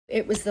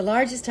It was the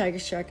largest tiger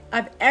shark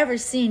I've ever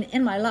seen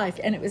in my life,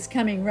 and it was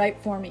coming right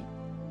for me.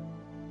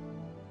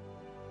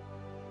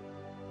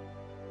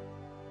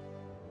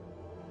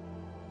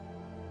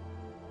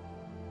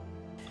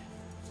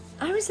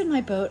 I was in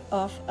my boat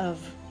off of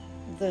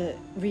the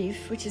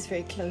reef, which is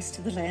very close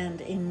to the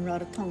land in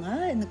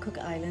Rarotonga in the Cook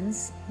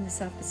Islands in the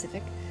South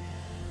Pacific,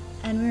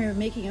 and we were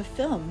making a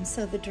film.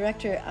 So the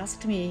director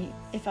asked me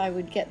if I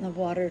would get in the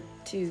water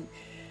to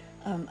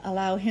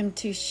allow him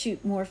to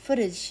shoot more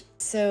footage.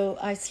 So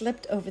I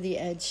slipped over the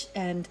edge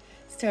and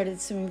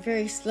started swimming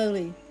very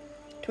slowly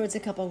towards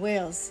a couple of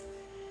whales,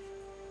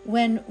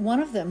 when one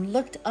of them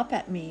looked up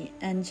at me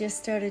and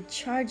just started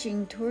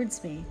charging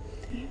towards me.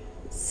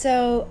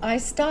 So I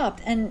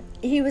stopped, and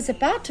he was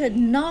about to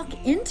knock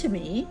into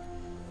me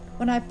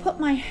when I put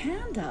my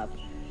hand up.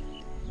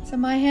 So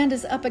my hand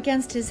is up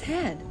against his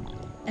head,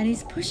 and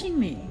he's pushing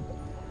me.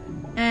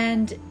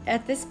 And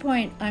at this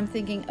point, I'm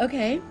thinking,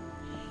 okay,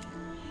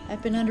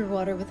 I've been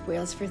underwater with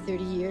whales for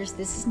 30 years.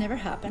 This has never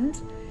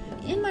happened.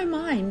 In my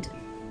mind,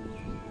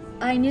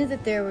 I knew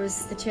that there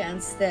was the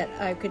chance that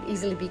I could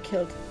easily be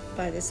killed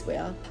by this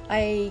whale.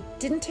 I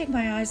didn't take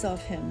my eyes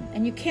off him,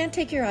 and you can't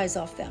take your eyes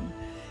off them.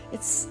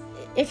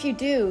 If you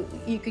do,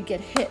 you could get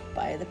hit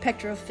by the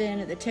pectoral fin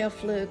or the tail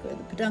fluke or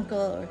the peduncle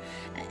or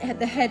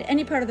the head,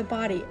 any part of the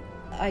body.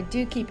 I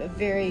do keep a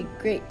very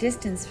great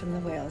distance from the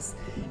whales.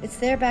 It's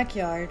their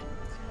backyard.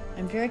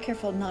 I'm very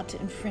careful not to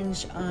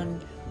infringe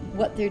on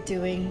what they're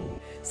doing.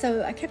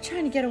 So I kept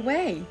trying to get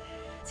away.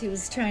 He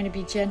was trying to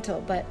be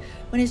gentle, but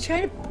when he's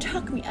trying to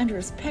tuck me under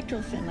his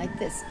pectoral fin like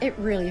this, it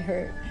really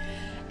hurt.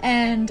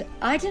 And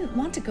I didn't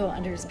want to go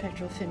under his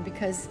pectoral fin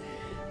because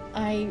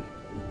I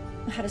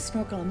had a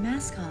snorkel and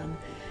mask on,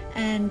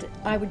 and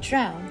I would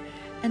drown.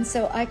 And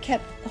so I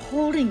kept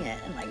holding it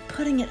and like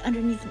putting it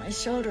underneath my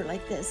shoulder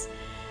like this.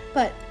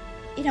 But,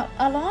 you know,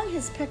 along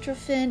his pectoral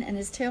fin and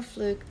his tail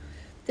fluke,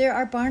 there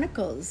are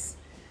barnacles,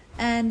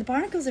 and the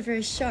barnacles are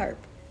very sharp.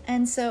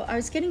 And so I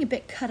was getting a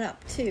bit cut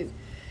up too.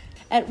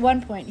 At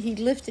one point, he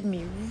lifted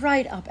me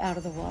right up out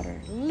of the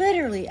water,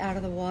 literally out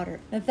of the water.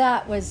 Now,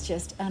 that was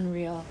just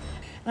unreal.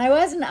 And I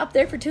wasn't up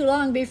there for too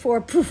long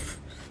before, poof,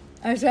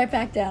 I was right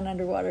back down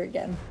underwater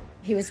again.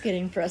 He was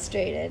getting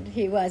frustrated.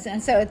 He was.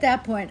 And so at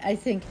that point, I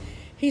think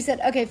he said,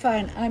 okay,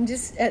 fine, I'm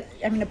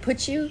going to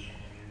put you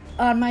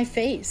on my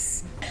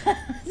face.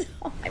 So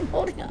I'm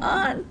holding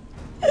on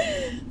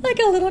like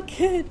a little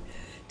kid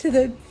to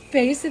the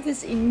face of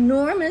this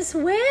enormous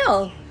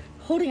whale,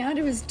 holding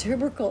onto his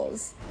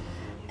tubercles.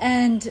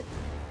 And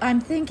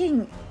I'm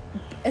thinking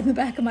in the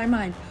back of my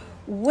mind,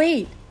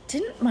 wait,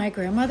 didn't my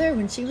grandmother,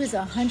 when she was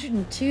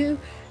 102,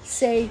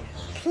 say,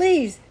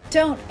 please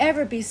don't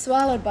ever be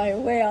swallowed by a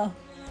whale?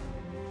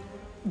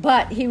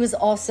 But he was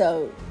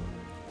also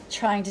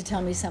trying to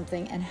tell me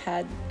something and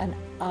had an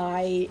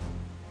eye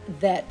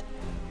that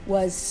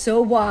was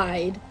so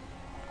wide,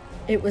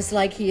 it was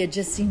like he had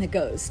just seen a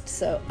ghost.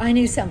 So I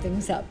knew something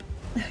was up.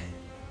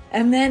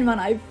 And then when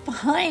I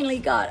finally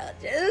got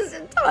just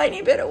a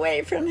tiny bit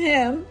away from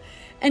him,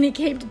 and he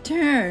came to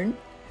turn,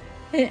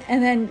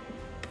 and then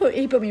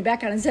he put me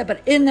back on his head.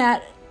 But in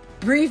that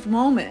brief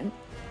moment,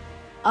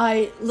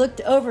 I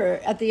looked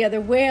over at the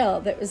other whale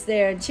that was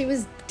there, and she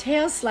was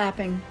tail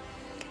slapping.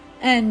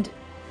 And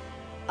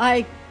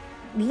I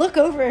look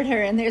over at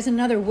her, and there's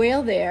another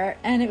whale there,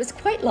 and it was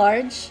quite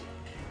large,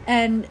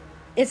 and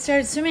it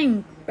started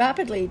swimming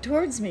rapidly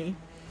towards me.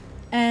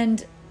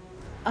 And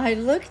I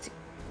looked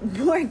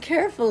more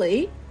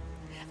carefully.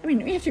 I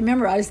mean, you have to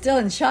remember, I was still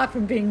in shock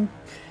from being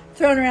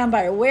thrown around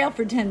by a whale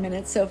for 10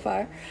 minutes so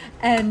far.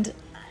 And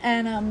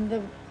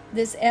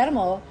this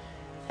animal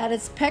had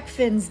its pec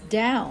fins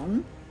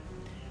down,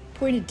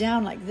 pointed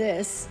down like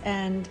this,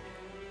 and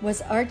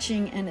was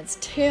arching, and its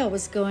tail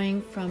was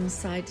going from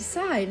side to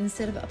side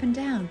instead of up and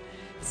down.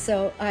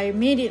 So I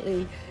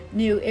immediately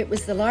knew it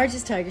was the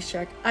largest tiger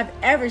shark I've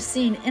ever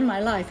seen in my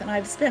life, and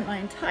I've spent my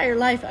entire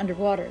life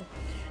underwater.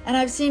 And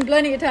I've seen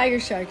plenty of tiger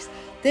sharks.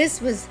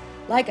 This was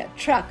like a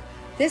truck.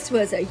 This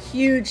was a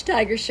huge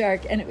tiger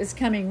shark, and it was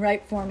coming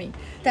right for me.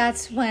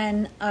 That's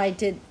when I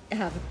did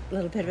have a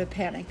little bit of a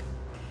panic.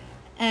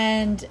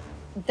 And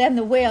then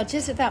the whale,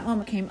 just at that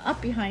moment, came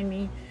up behind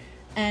me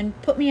and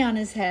put me on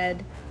his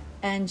head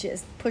and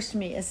just pushed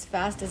me as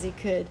fast as he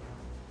could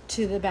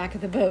to the back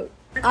of the boat.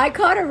 I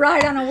caught a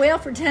ride on a whale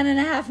for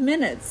 10.5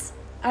 minutes.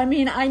 I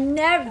mean, I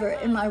never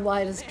in my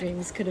wildest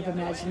dreams could have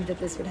imagined that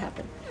this would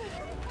happen.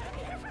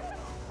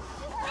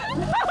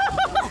 I'm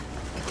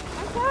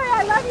sorry,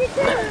 I love you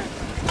too.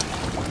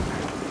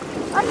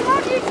 I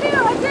love you too,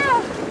 I do.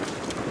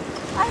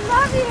 I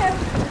love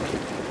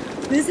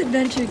you. This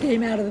adventure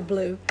came out of the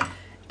blue,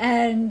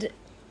 and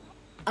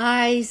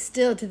I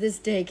still to this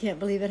day can't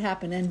believe it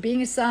happened. And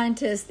being a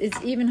scientist, it's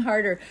even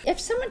harder. If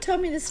someone told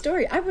me this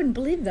story, I wouldn't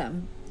believe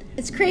them.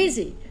 It's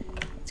crazy.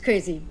 It's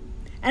crazy.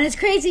 And it's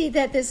crazy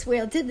that this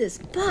whale did this.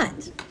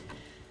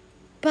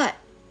 But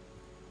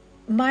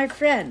my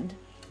friend,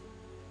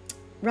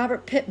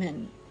 Robert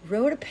Pittman,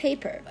 wrote a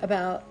paper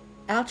about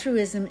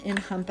altruism in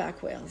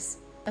humpback whales,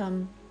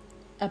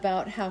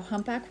 about how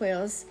humpback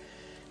whales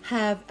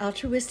have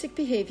altruistic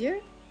behavior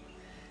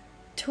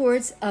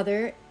towards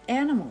other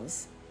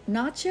animals,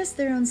 not just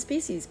their own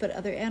species, but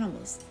other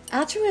animals.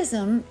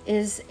 Altruism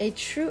is a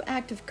true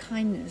act of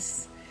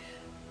kindness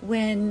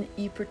when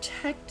you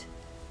protect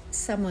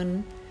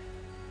someone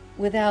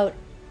without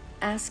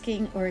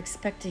asking or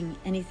expecting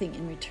anything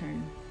in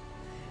return.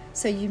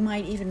 So you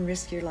might even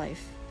risk your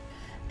life.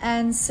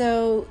 And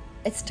so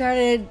it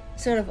started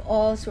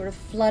all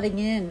flooding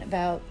in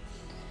about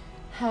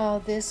how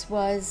this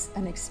was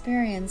an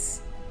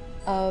experience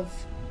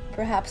of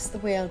perhaps the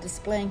whale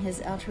displaying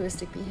his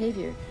altruistic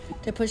behavior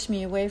to push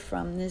me away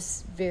from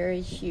this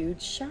very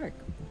huge shark.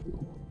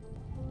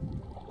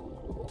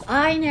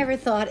 I never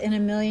thought in a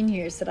million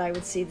years that I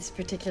would see this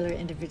particular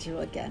individual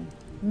again.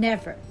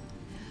 Never.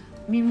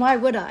 I mean, why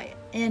would I?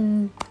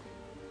 In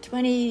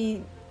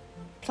 20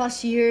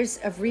 plus years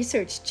of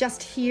research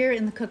just here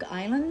in the Cook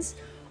Islands,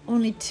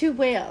 only 2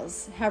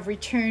 whales have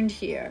returned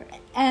here.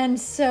 And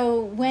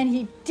so when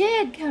he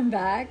did come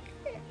back,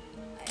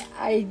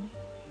 I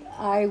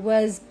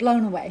was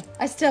blown away.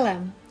 I still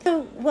am.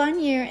 So 1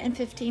 year and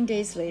 15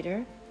 days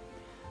later,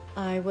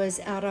 I was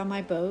out on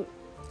my boat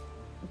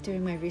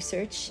doing my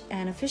research,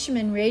 and a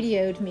fisherman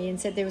radioed me and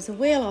said there was a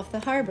whale off the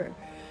harbor.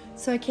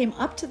 So I came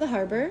up to the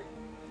harbor,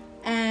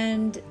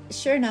 and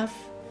sure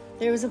enough,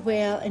 there was a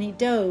whale, and he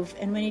dove.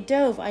 And when he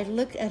dove, I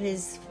looked at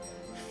his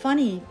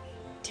funny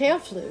tail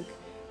fluke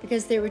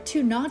because there were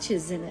 2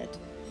 notches in it.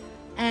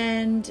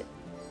 And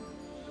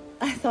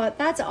I thought,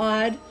 that's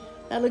odd.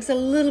 That looks a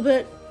little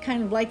bit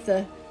kind of like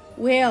the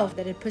whale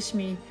that had pushed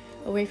me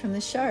away from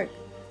the shark.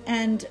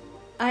 And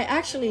I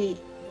actually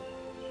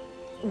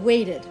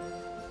waited.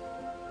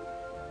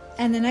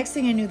 And the next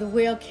thing I knew, the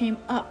whale came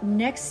up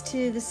next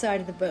to the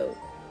side of the boat.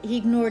 He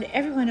ignored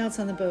everyone else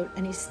on the boat,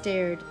 and he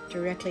stared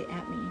directly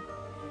at me.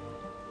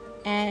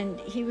 And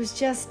he was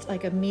just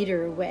like a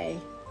meter away.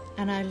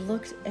 And I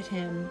looked at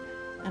him,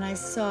 and I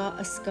saw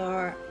a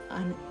scar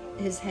on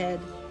his head,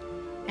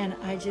 and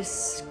I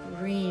just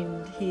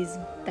screamed, he's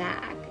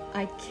back.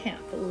 I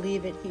can't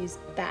believe it, he's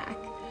back.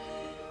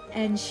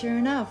 And sure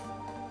enough,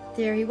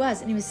 there he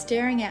was, and he was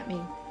staring at me.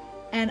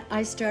 And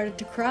I started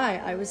to cry.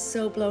 I was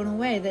so blown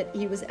away that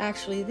he was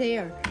actually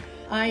there.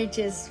 I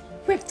just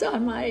whipped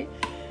on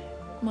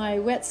my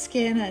wet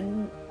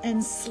skin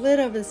and slid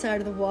over the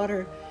side of the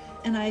water.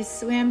 And I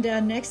swam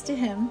down next to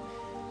him,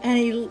 and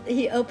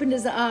he opened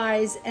his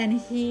eyes, and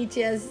he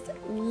just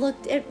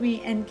looked at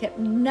me and kept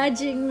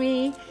nudging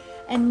me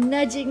and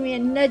nudging me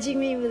and nudging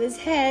me with his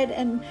head.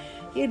 And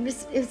it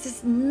was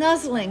just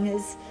nuzzling,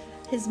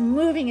 his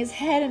moving his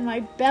head in my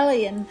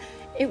belly. And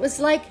it was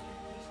like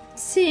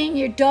seeing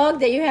your dog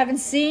that you haven't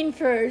seen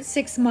for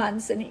 6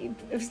 months. And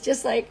it was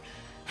just like,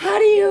 how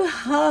do you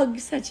hug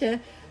such a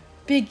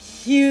big,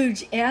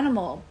 huge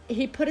animal?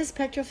 He put his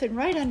pectoral fin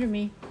right under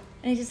me,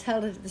 and he just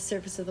held it at the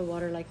surface of the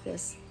water like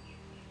this.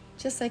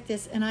 Just like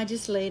this. And I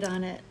just laid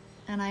on it,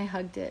 and I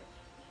hugged it.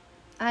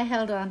 I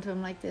held on to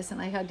him like this,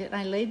 and I hugged it, and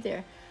I laid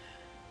there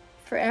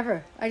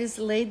forever. I just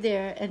laid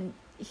there, and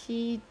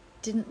he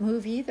didn't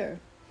move either.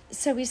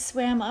 So we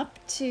swam up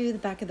to the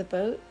back of the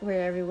boat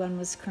where everyone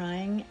was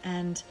crying,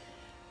 and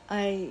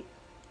I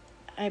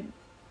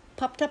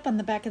popped up on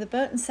the back of the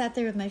boat and sat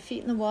there with my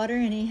feet in the water,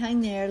 and he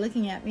hung there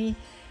looking at me,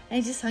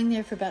 and he just hung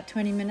there for about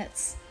 20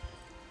 minutes.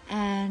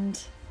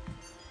 And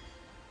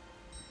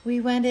we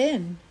went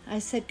in. I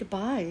said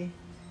goodbye.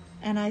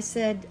 And I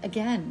said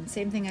again,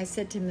 same thing I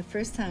said to him the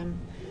first time,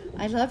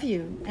 I love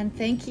you and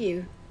thank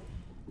you.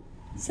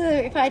 So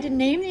if I had to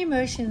name the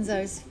emotions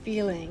I was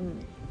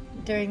feeling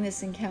during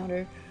this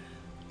encounter,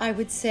 I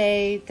would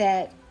say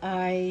that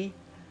I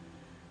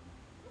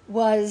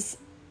was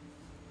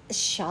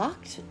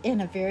shocked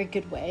in a very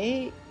good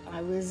way.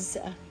 I was,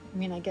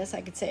 I guess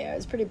I could say I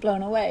was pretty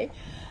blown away.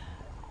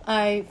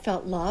 I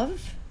felt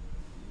love,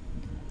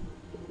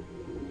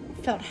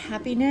 felt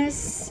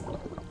happiness.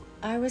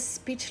 I was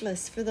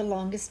speechless for the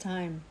longest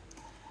time.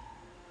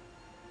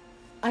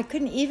 I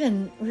couldn't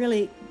even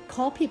really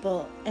call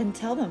people and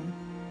tell them.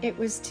 It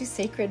was too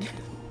sacred.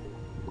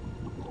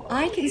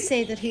 I can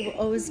say that he will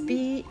always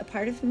be a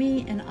part of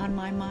me and on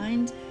my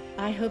mind.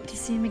 I hope to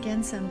see him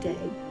again someday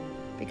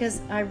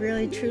because I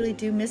really, truly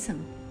do miss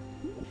him.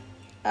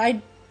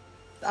 I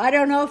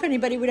don't know if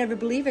anybody would ever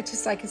believe it,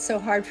 just like it's so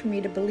hard for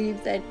me to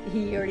believe that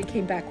he already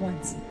came back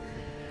once.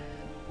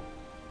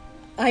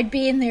 I'd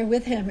be in there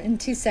with him in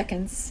 2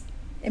 seconds.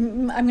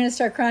 I'm going to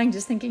start crying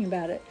just thinking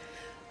about it.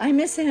 I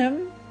miss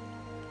him.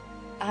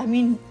 I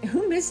mean,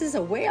 who misses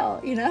a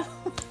whale, you know?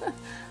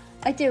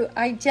 I do.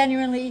 I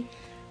genuinely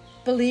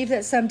believe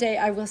that someday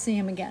I will see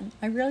him again.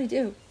 I really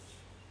do.